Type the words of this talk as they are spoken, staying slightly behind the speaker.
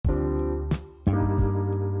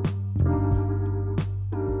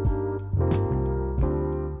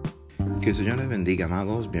Que el Señor les bendiga,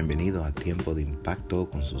 amados. Bienvenido a Tiempo de Impacto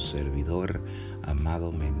con su servidor,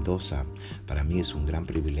 Amado Mendoza. Para mí es un gran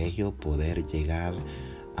privilegio poder llegar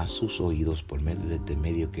a sus oídos por medio de este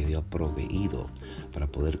medio que Dios ha proveído para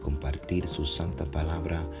poder compartir su santa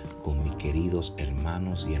palabra con mis queridos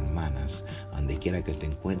hermanos y hermanas. Donde quiera que te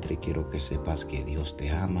encuentres, quiero que sepas que Dios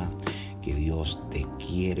te ama, que Dios te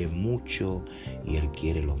quiere mucho y Él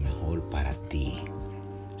quiere lo mejor para ti.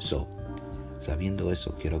 Sabiendo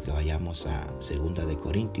eso, quiero que vayamos a 2 de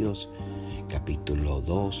Corintios, capítulo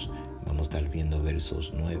 2. Vamos a estar viendo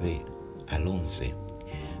versos 9 al 11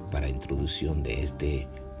 para introducción de este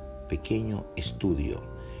pequeño estudio,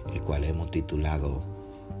 el cual hemos titulado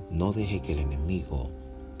No deje que el enemigo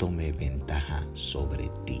tome ventaja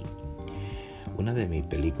sobre ti. Una de mis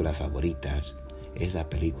películas favoritas es la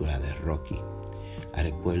película de Rocky.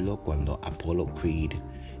 Recuerdo cuando Apollo Creed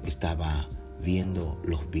estaba viendo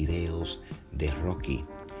los videos de Rocky,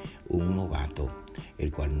 un novato,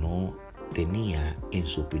 el cual no tenía en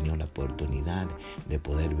su opinión la oportunidad de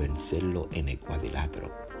poder vencerlo en el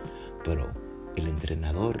cuadrilátero. Pero el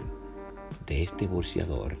entrenador de este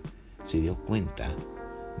boxeador se dio cuenta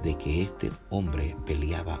de que este hombre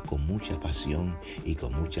peleaba con mucha pasión y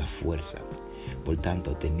con mucha fuerza. Por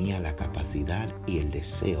tanto, tenía la capacidad y el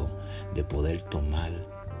deseo de poder tomar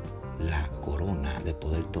la corona, de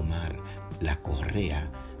poder tomar la correa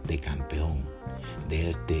de campeón, de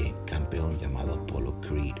este campeón llamado Apollo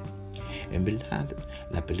Creed. En verdad,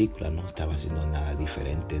 la película no estaba haciendo nada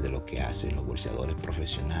diferente de lo que hacen los boxeadores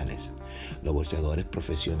profesionales. Los boxeadores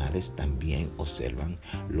profesionales también observan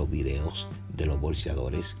los videos de los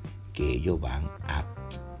boxeadores que ellos van a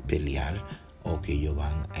pelear o que ellos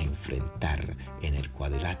van a enfrentar en el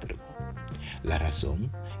cuadrilátero. La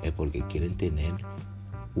razón es porque quieren tener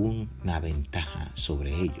una ventaja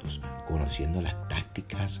sobre ellos, conociendo las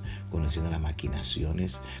tácticas, conociendo las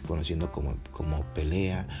maquinaciones, conociendo cómo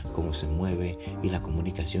pelea, cómo se mueve y la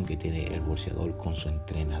comunicación que tiene el boxeador con su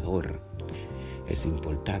entrenador. Es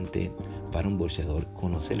importante para un boxeador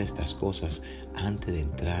conocer estas cosas antes de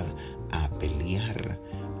entrar a pelear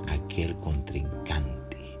a aquel contrincante.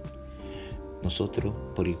 Nosotros,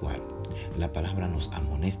 por igual, la palabra nos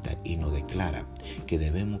amonesta y nos declara que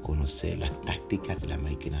debemos conocer las tácticas y las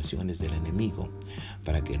maquinaciones del enemigo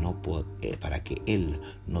para que él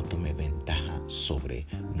no tome ventaja sobre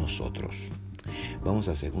nosotros. Vamos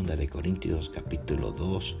a 2 de Corintios capítulo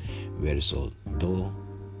 2, verso 2.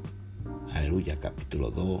 Aleluya,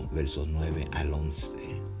 capítulo 2, versos 9 al 11.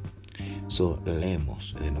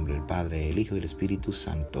 Leemos en el nombre del Padre, el Hijo y el Espíritu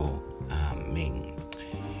Santo. Amén.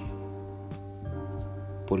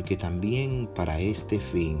 Porque también para este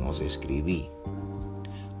fin os escribí,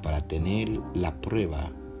 para tener la prueba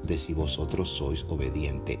de si vosotros sois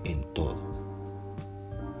obedientes en todo.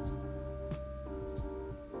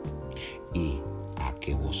 Y a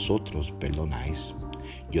que vosotros perdonáis,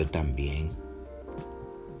 yo también,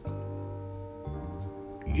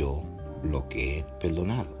 yo lo que he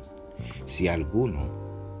perdonado. Si algo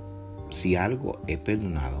he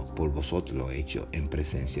perdonado, por vosotros lo he hecho en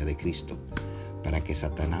presencia de Cristo, para que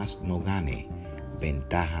Satanás no gane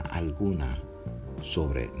ventaja alguna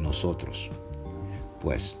sobre nosotros,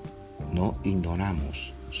 pues no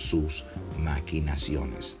ignoramos sus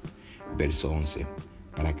maquinaciones. Verso 11.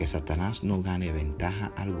 Para que Satanás no gane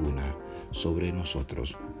ventaja alguna sobre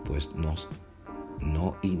nosotros, pues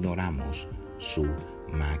no ignoramos sus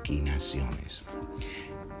maquinaciones.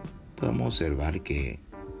 Podemos observar que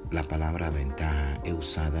la palabra ventaja es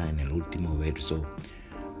usada en el último verso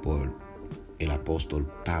por el apóstol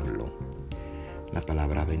Pablo. La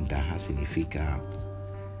palabra ventaja significa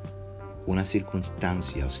una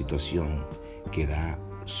circunstancia o situación que da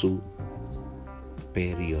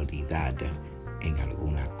superioridad en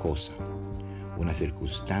alguna cosa, una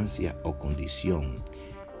circunstancia o condición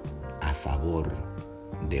a favor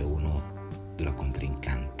de uno de los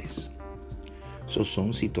contrincantes.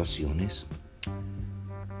 Son situaciones,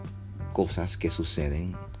 cosas que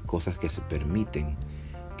suceden, cosas que se permite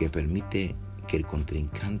que el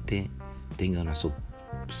contrincante tenga una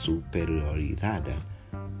superioridad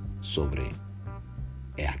sobre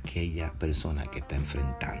aquella persona que está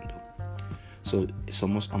enfrentando.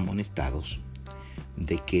 Somos amonestados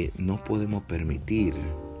de que no podemos permitir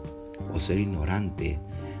o ser ignorantes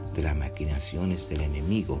de las maquinaciones del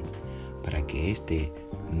enemigo para que éste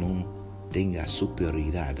no tenga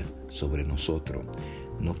superioridad sobre nosotros.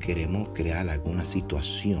 No queremos crear alguna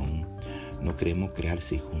situación, no queremos crear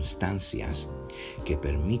circunstancias que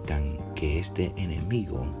permitan que este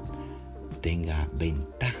enemigo tenga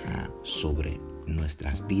ventaja sobre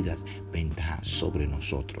nuestras vidas, ventaja sobre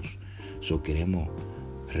nosotros. Queremos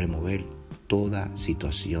remover toda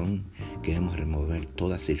situación Queremos remover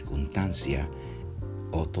toda circunstancia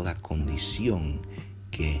o toda condición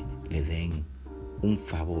que le den un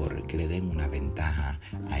favor, que le den una ventaja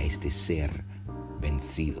a este ser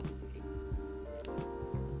vencido.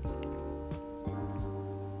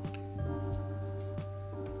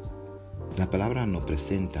 La palabra nos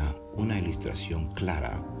presenta una ilustración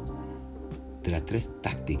clara de las 3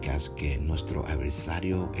 tácticas que nuestro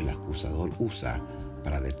adversario, el acusador, usa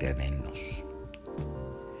para detenernos.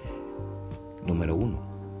 Número 1.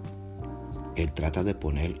 Él trata de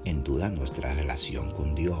poner en duda nuestra relación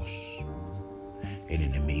con Dios. El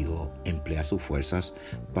enemigo emplea sus fuerzas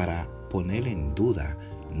para poner en duda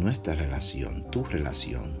nuestra relación, tu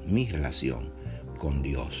relación, mi relación con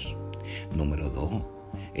Dios. Número 2.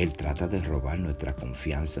 Él trata de robar nuestra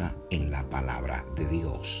confianza en la palabra de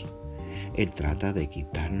Dios. Él trata de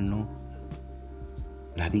quitarnos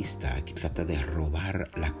la vista, él trata de robar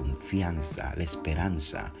la confianza, la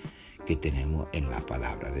esperanza que tenemos en la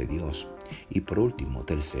palabra de Dios. Y por último,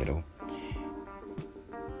 tercero,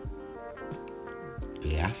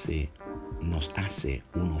 nos hace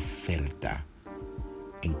una oferta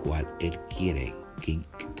en cual Él quiere que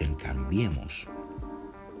intercambiemos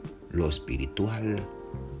lo espiritual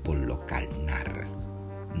por lo carnal.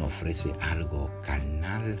 Nos ofrece algo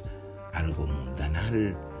carnal, algo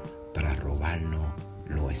mundanal, para robarnos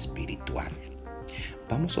lo espiritual.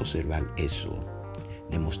 Vamos a observar eso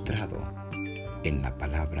demostrado en la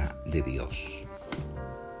palabra de Dios.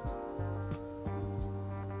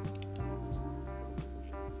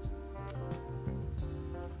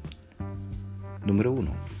 Número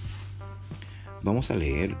 1. Vamos a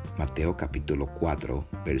leer Mateo capítulo 4,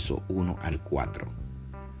 verso 1 al 4.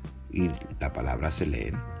 Y la palabra se lee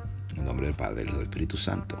en el nombre del Padre, del Hijo y del Espíritu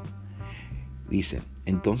Santo. Dice: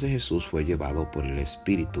 entonces Jesús fue llevado por el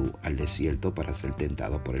Espíritu al desierto para ser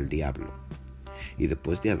tentado por el diablo. Y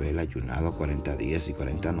después de haber ayunado 40 días y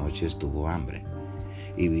 40 noches, tuvo hambre.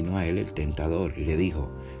 Y vino a él el tentador y le dijo: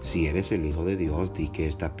 si eres el Hijo de Dios, di que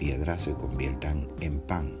estas piedras se conviertan en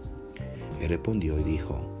pan. Él respondió y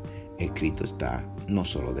dijo: escrito está, no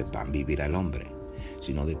solo de pan vivirá el hombre,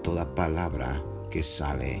 sino de toda palabra que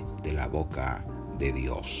sale de la boca de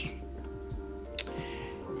Dios.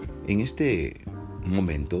 En este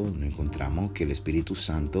momento nos encontramos que el Espíritu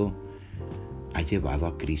Santo ha llevado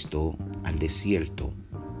a Cristo al desierto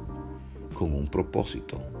con un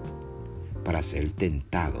propósito: para ser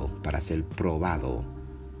tentado, para ser probado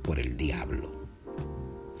por el diablo.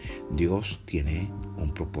 Dios tiene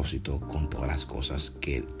un propósito con todas las cosas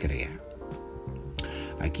que Él crea.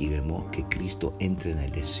 Aquí vemos que Cristo entra en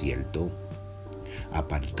el desierto,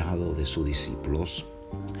 apartado de sus discípulos,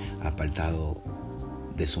 apartado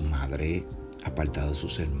de su madre, apartado de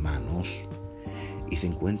sus hermanos, y se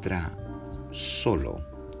encuentra solo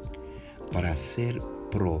para ser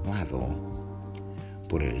probado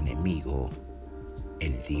por el enemigo,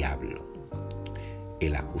 el diablo,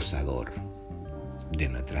 el acusador de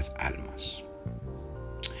nuestras almas.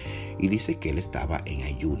 Y dice que él estaba en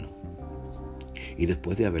ayuno, y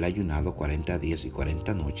después de haber ayunado 40 días y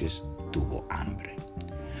 40 noches tuvo hambre.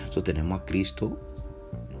 Tenemos a Cristo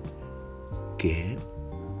que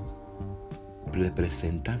le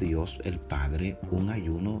presenta a Dios el Padre un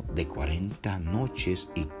ayuno de 40 noches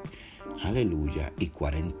y aleluya, y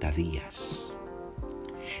 40 días.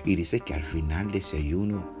 Y dice que al final de ese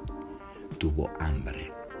ayuno tuvo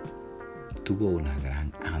hambre. Tuvo una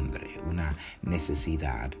gran hambre, una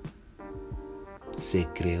necesidad. Se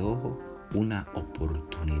creó una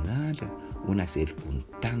oportunidad, una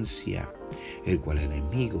circunstancia, el cual el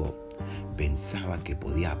enemigo pensaba que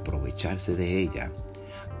podía aprovecharse de ella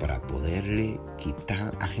para poderle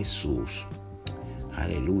quitar a Jesús,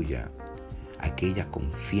 aleluya, aquella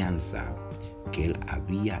confianza que él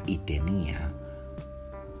había y tenía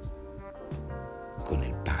con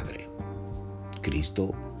el Padre.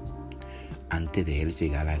 Cristo, antes de él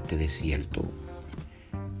llegar a este desierto,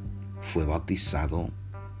 fue bautizado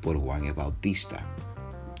por Juan el Bautista.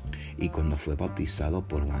 Y cuando fue bautizado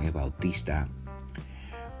por Juan el Bautista,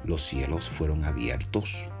 los cielos fueron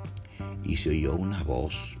abiertos y se oyó una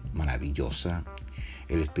voz maravillosa.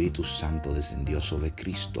 El Espíritu Santo descendió sobre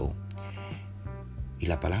Cristo. Y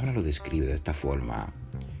la palabra lo describe de esta forma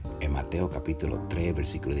en Mateo capítulo 3,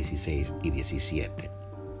 versículos 16 y 17.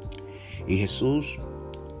 Y Jesús,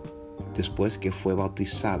 después que fue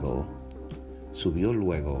bautizado, subió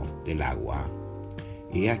luego del agua,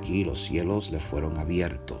 y aquí los cielos le fueron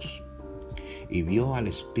abiertos, y vio al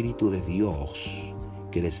Espíritu de Dios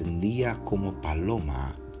que descendía como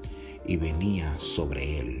paloma y venía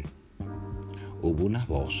sobre él. Hubo una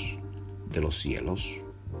voz de los cielos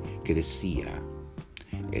que decía: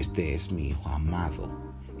 este es mi Hijo amado,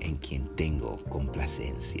 en quien tengo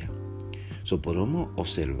complacencia. Podemos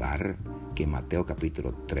observar que en Mateo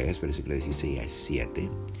capítulo 3, versículos 16 al 7,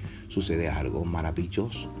 sucede algo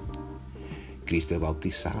maravilloso. Cristo es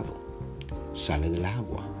bautizado, sale del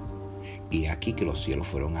agua, y aquí que los cielos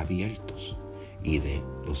fueron abiertos, y de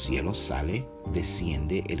los cielos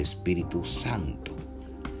desciende el Espíritu Santo,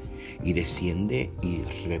 y desciende y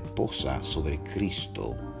reposa sobre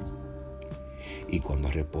Cristo. Y cuando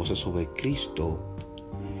reposa sobre Cristo,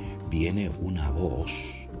 viene una voz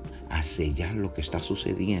a sellar lo que está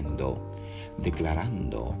sucediendo,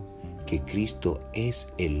 declarando que Cristo es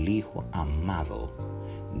el Hijo amado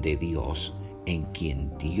de Dios, en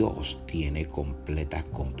quien Dios tiene completa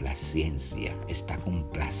complacencia. Está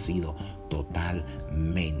complacido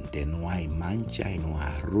totalmente. No hay mancha y no hay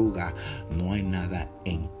arruga. No hay nada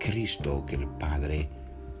en Cristo que el Padre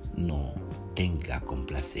no tenga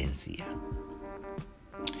complacencia.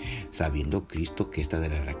 Sabiendo Cristo que esta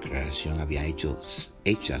declaración había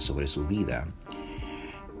hecha sobre su vida,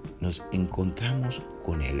 nos encontramos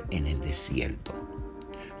con Él en el desierto.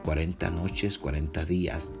 40 noches, 40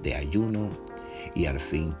 días de ayuno, y al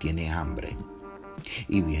fin tiene hambre.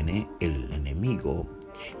 Y viene el enemigo,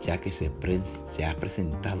 ya que se ha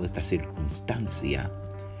presentado esta circunstancia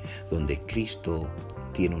donde Cristo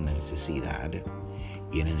tiene una necesidad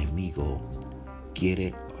y el enemigo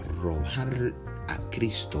quiere robarle a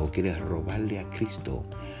Cristo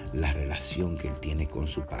la relación que Él tiene con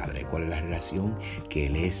su Padre. ¿Cuál es la relación? Que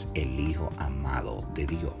Él es el Hijo amado de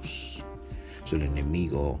Dios. El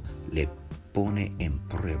enemigo le pone en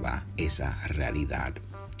prueba esa realidad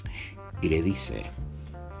y le dice: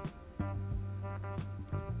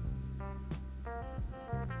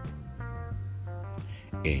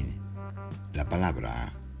 en la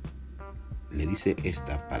palabra, le dice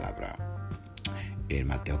esta palabra en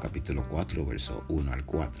Mateo capítulo 4, verso 1 al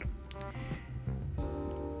 4.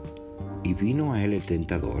 Y vino a él el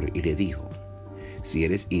tentador y le dijo: si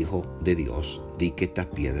eres hijo de Dios, di que estas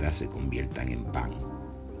piedras se conviertan en pan.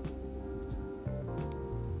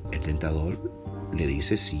 El tentador le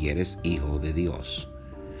dice: si eres hijo de Dios.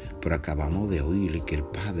 Pero acabamos de oír que el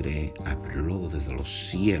Padre habló desde los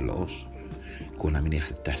cielos con la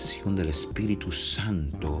manifestación del Espíritu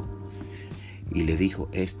Santo y le dijo: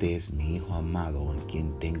 este es mi Hijo amado en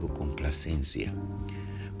quien tengo complacencia.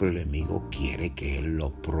 Pero el enemigo quiere que Él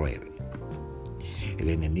lo pruebe. El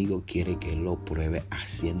enemigo quiere que Él lo pruebe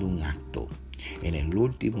haciendo un acto. En el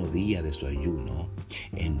último día de su ayuno,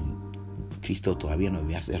 Cristo todavía no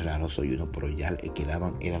había cerrado su ayuno, pero ya le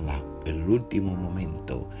quedaban, era el último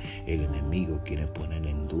momento. El enemigo quiere poner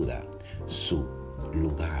en duda su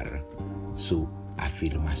lugar, su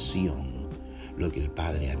afirmación, lo que el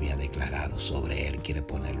Padre había declarado sobre Él, quiere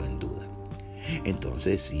ponerlo en duda.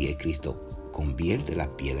 Entonces, si Cristo convierte las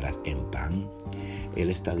piedras en pan, Él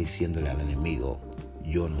está diciéndole al enemigo: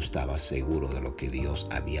 yo no estaba seguro de lo que Dios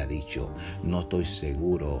había dicho. No estoy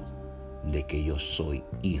seguro de que yo soy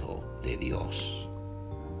hijo de Dios.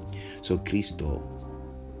 Cristo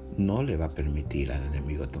no le va a permitir al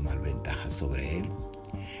enemigo tomar ventaja sobre él.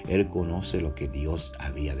 Él conoce lo que Dios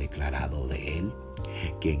había declarado de él,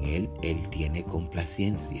 que en él tiene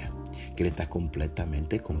complacencia, que Él está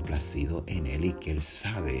completamente complacido en Él y que Él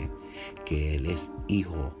sabe que Él es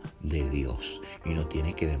hijo de Dios y no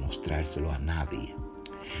tiene que demostrárselo a nadie.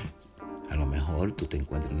 A lo mejor tú te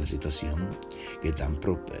encuentras en una situación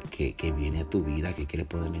que viene a tu vida, que quiere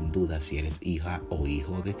poner en duda si eres hija o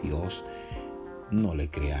hijo de Dios. No le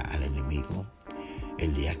creas al enemigo.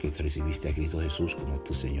 El día que recibiste a Cristo Jesús como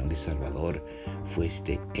tu Señor y Salvador,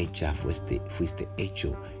 fuiste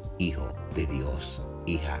hecho hijo de Dios,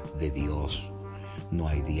 hija de Dios. No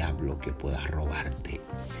hay diablo que pueda robarte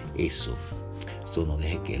eso. No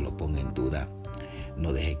deje que Él lo ponga en duda.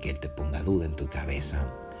 No deje que Él te ponga duda en tu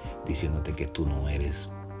cabeza, diciéndote que tú no eres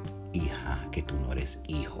hija, que tú no eres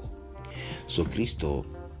hijo. Cristo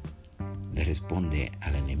le responde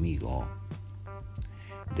al enemigo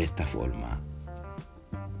de esta forma.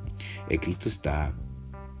 El Cristo está: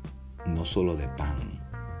 no solo de pan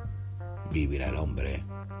vivirá el hombre,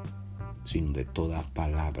 sino de toda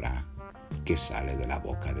palabra que sale de la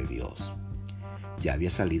boca de Dios. Ya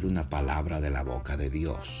había salido una palabra de la boca de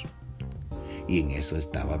Dios y en eso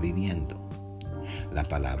estaba viviendo. La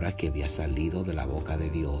palabra que había salido de la boca de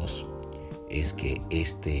Dios es que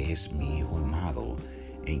este es mi Hijo amado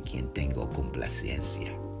en quien tengo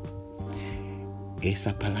complacencia.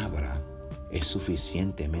 Esa palabra es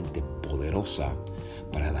suficientemente poderosa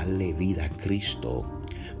para darle vida a Cristo,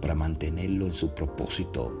 para mantenerlo en su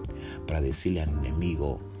propósito, para decirle al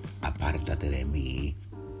enemigo: apártate de mí,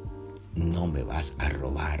 no me vas a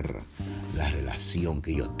robar la relación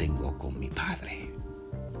que yo tengo con mi Padre.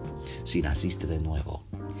 si naciste de nuevo,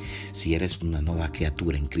 si eres una nueva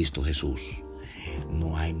criatura en Cristo Jesús,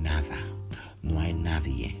 no hay nada, no hay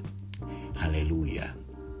nadie, aleluya,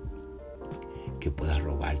 que pueda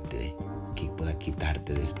robarte, que pueda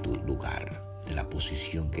quitarte de tu lugar, de la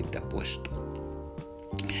posición que te ha puesto.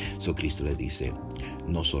 Cristo le dice,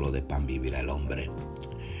 no solo de pan vivirá el hombre.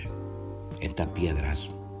 Estas piedras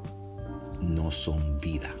no son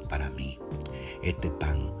vida para mí. Este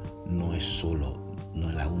pan no es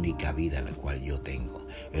la única vida la cual yo tengo.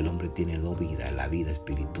 El hombre tiene dos vidas, la vida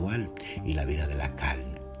espiritual y la vida de la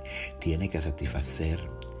carne. Tiene que satisfacer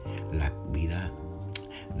la vida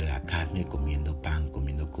de la carne comiendo pan,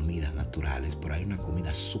 comiendo comidas naturales, pero hay una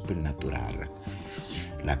comida supernatural,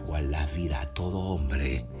 la cual da vida a todo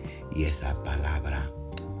hombre, y esa palabra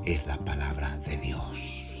es la palabra de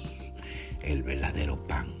Dios, el verdadero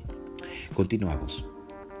pan. Continuamos.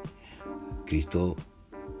 Cristo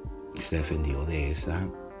se defendió de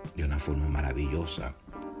una forma maravillosa,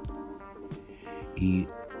 y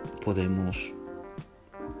podemos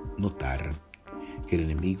notar que el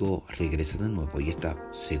enemigo regresa de nuevo, y esta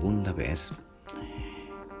segunda vez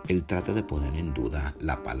él trata de poner en duda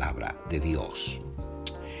la palabra de Dios.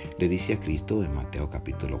 Le dice a Cristo en Mateo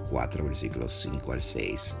capítulo 4, versículos 5 al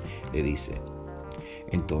 6, le dice: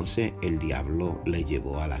 entonces el diablo le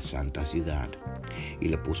llevó a la santa ciudad y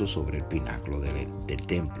le puso sobre el pináculo del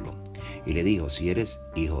templo y le dijo: si eres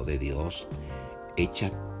hijo de Dios,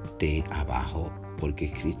 échate abajo,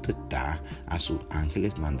 porque Cristo está, a sus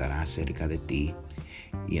ángeles mandará acerca de ti,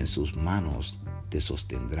 y en sus manos te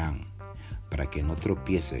sostendrán, para que no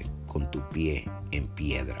tropiece con tu pie en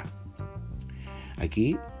piedra.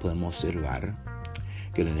 Aquí podemos observar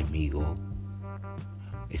que el enemigo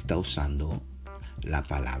está usando la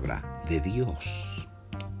palabra de Dios.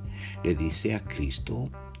 Le dice a Cristo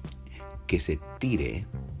que se tire,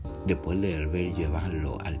 después de haber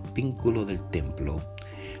llevarlo al pináculo del templo.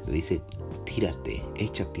 Le dice: tírate,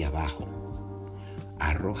 échate abajo,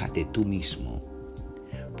 arrójate tú mismo,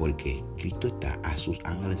 porque Cristo está, a sus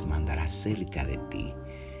ángeles mandará cerca de ti,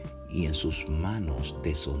 y en sus manos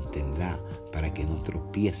te sostendrá, para que no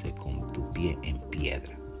tropiece con tu pie en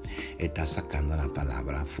piedra. Está sacando la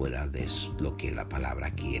palabra fuera de lo que la palabra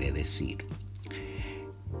quiere decir.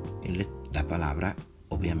 La palabra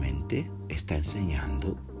obviamente está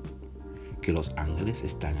enseñando que los ángeles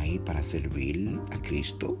están ahí para servir a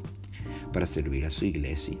Cristo, para servir a su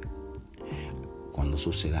iglesia, cuando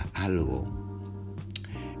suceda algo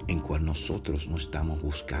en cual nosotros no estamos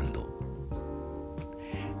buscando.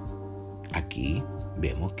 Aquí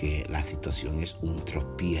vemos que la situación es un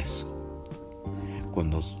tropiezo.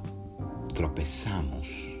 Cuando tropezamos,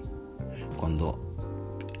 cuando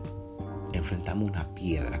enfrentamos una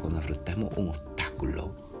piedra, cuando enfrentamos un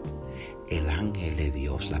obstáculo, el ángel de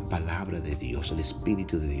Dios, la palabra de Dios, el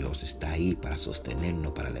Espíritu de Dios está ahí para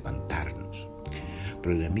sostenernos, para levantarnos.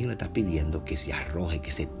 Pero el enemigo le está pidiendo que se arroje,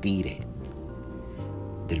 que se tire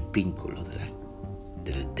del pináculo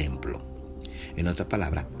del templo. En otras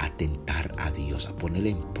palabras, a tentar a Dios, a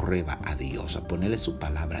ponerle en prueba a Dios, a ponerle su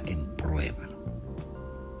palabra en prueba.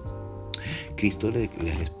 Cristo le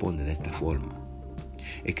responde de esta forma.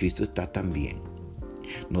 Cristo está también: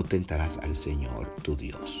 no tentarás al Señor tu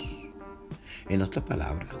Dios. En otras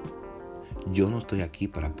palabras, yo no estoy aquí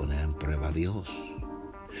para poner en prueba a Dios.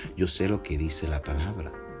 Yo sé lo que dice la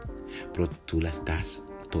palabra, pero tú la estás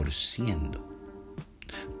torciendo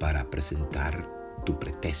para presentar tu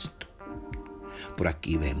pretexto. Por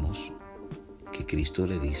aquí vemos que Cristo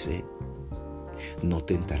le dice: no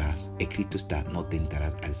tentarás. Escrito está: no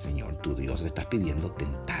tentarás al Señor tu Dios. Le estás pidiendo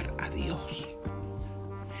tentar a Dios.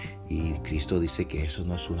 Y Cristo dice que eso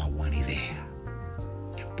no es una buena idea,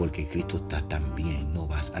 porque Cristo está también: no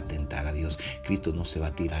vas a tentar a Dios. Cristo no se va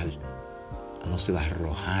a tirar, no se va a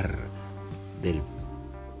arrojar del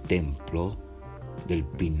templo, del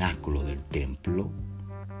pináculo del templo,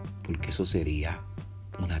 porque eso sería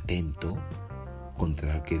un atento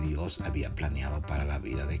contra lo que Dios había planeado para la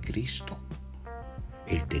vida de Cristo.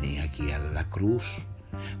 Él tenía que ir a la cruz,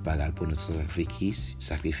 pagar por nuestros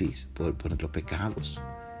sacrificios, por nuestros pecados.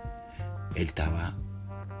 Él estaba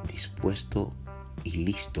dispuesto y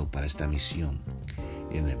listo para esta misión.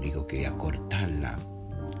 El enemigo quería cortarla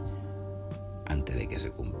antes de que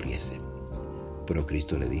se cumpliese. Pero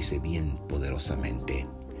Cristo le dice bien poderosamente: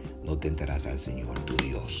 no tentarás al Señor tu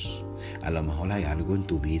Dios. A lo mejor hay algo en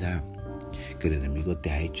tu vida que el enemigo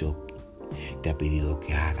te ha pedido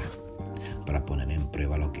que haga para poner en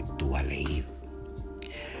prueba lo que tú has leído.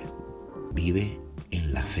 Vive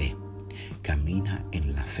en la fe, camina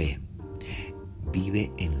en la fe,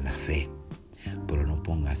 vive en la fe, pero no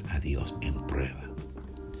pongas a Dios en prueba.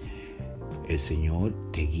 El Señor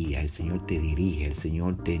te guía, el Señor te dirige, el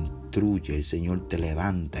Señor te instruye, el Señor te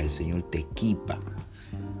levanta, el Señor te equipa.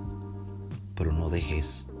 Pero no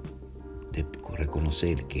dejes de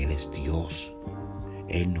reconocer que Él es Dios.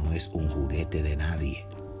 Él no es un juguete de nadie.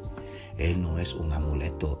 Él no es un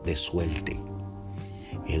amuleto de suerte.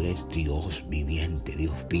 Él es Dios viviente,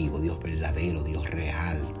 Dios vivo, Dios verdadero, Dios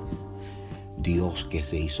real. Dios que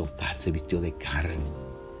se vistió de carne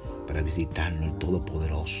para visitarnos, el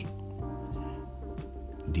Todopoderoso.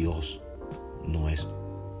 Dios no es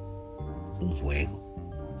un juego.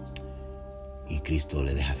 Y Cristo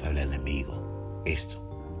le deja saber al enemigo: esto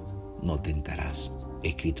no tentarás.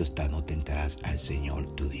 Escrito está: no tentarás al Señor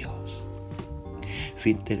tu Dios.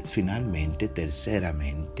 Finalmente,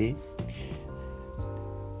 terceramente,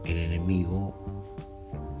 el enemigo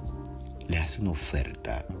le hace una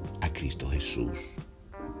oferta a Cristo Jesús.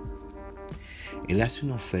 Él hace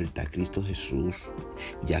una oferta a Cristo Jesús,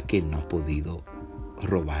 ya que él no ha podido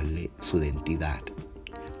robarle su identidad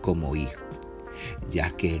como hijo, ya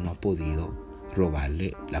que él no ha podido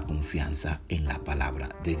robarle la confianza en la palabra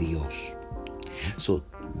de Dios.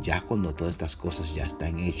 Ya cuando todas estas cosas ya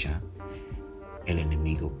están hechas, el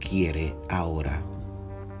enemigo quiere ahora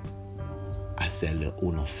hacerle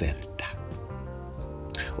una oferta.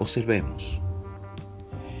 Observemos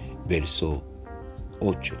verso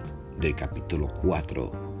 8 del capítulo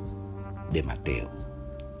 4 de Mateo.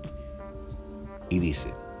 Y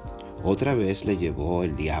dice: otra vez le llevó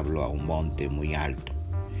el diablo a un monte muy alto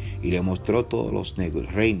y le mostró todos los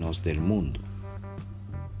reinos del mundo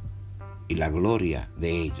y la gloria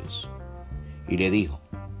de ellos. Y le dijo: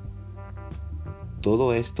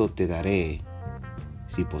 todo esto te daré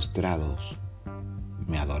si postrados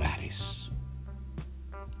me adorares.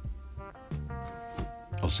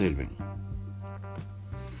 Observen,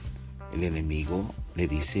 el enemigo le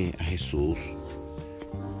dice a Jesús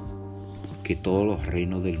que todos los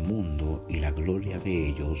reinos del mundo y la gloria de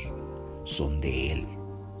ellos son de Él.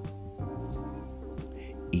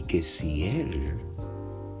 Y que si Él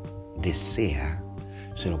desea,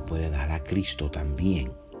 se lo puede dar a Cristo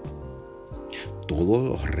también. Todos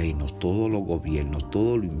los reinos, todos los gobiernos,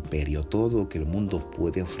 todo el imperio, todo lo que el mundo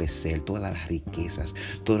puede ofrecer, todas las riquezas,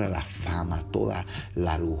 toda la fama, toda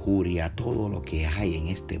la lujuria, todo lo que hay en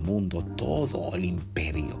este mundo, todo el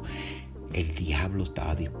imperio, el diablo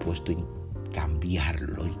estaba dispuesto a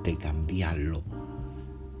intercambiarlo,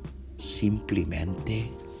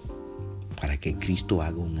 simplemente para que Cristo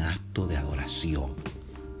haga un acto de adoración,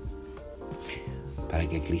 para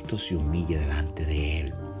que Cristo se humille delante de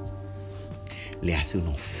Él. Le hace una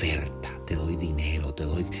oferta: te doy dinero, te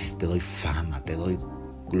doy fama, te doy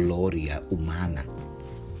gloria humana.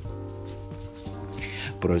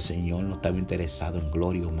 Pero el Señor no estaba interesado en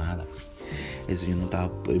gloria humana. El Señor no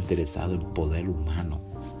estaba interesado en poder humano.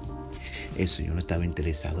 El Señor no estaba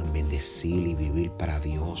interesado en bendecir y vivir para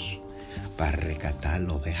Dios, para rescatar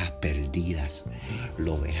las ovejas perdidas,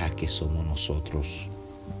 las ovejas que somos nosotros.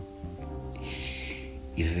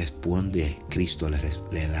 Y responde, Cristo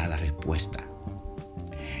le da la respuesta.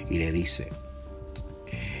 Y le dice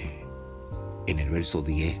en el verso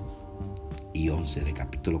 10 y 11 del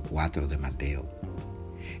capítulo 4 de Mateo: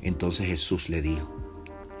 entonces Jesús le dijo,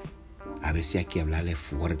 a veces hay que hablarle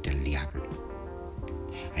fuerte al diablo.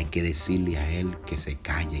 Hay que decirle a él que se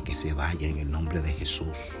calle, que se vaya en el nombre de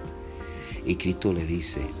Jesús. Y Cristo le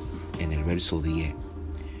dice en el verso 10: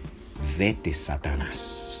 vete,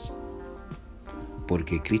 Satanás.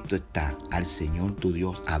 Porque Cristo está: al Señor tu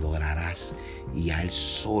Dios adorarás y a Él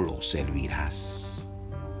solo servirás.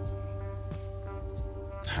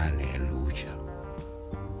 Aleluya.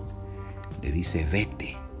 Le dice: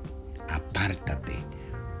 vete, apártate,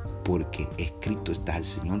 porque escrito está: al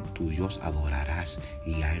Señor tu Dios adorarás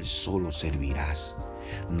y a Él solo servirás.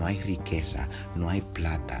 No hay riqueza, no hay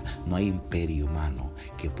plata, no hay imperio humano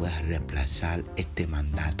que pueda reemplazar este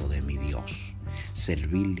mandato de mi Dios.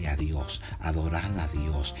 Servirle a Dios, adorar a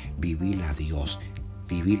Dios, vivir a Dios,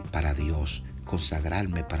 vivir para Dios,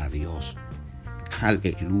 consagrarme para Dios.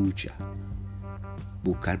 Aleluya.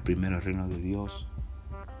 Buscar primero el reino de Dios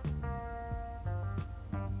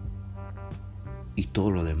y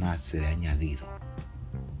todo lo demás será añadido.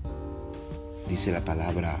 Dice la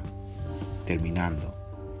palabra, terminando: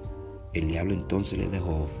 el diablo entonces le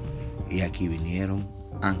dejó y aquí vinieron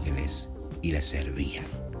ángeles y le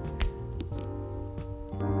servían.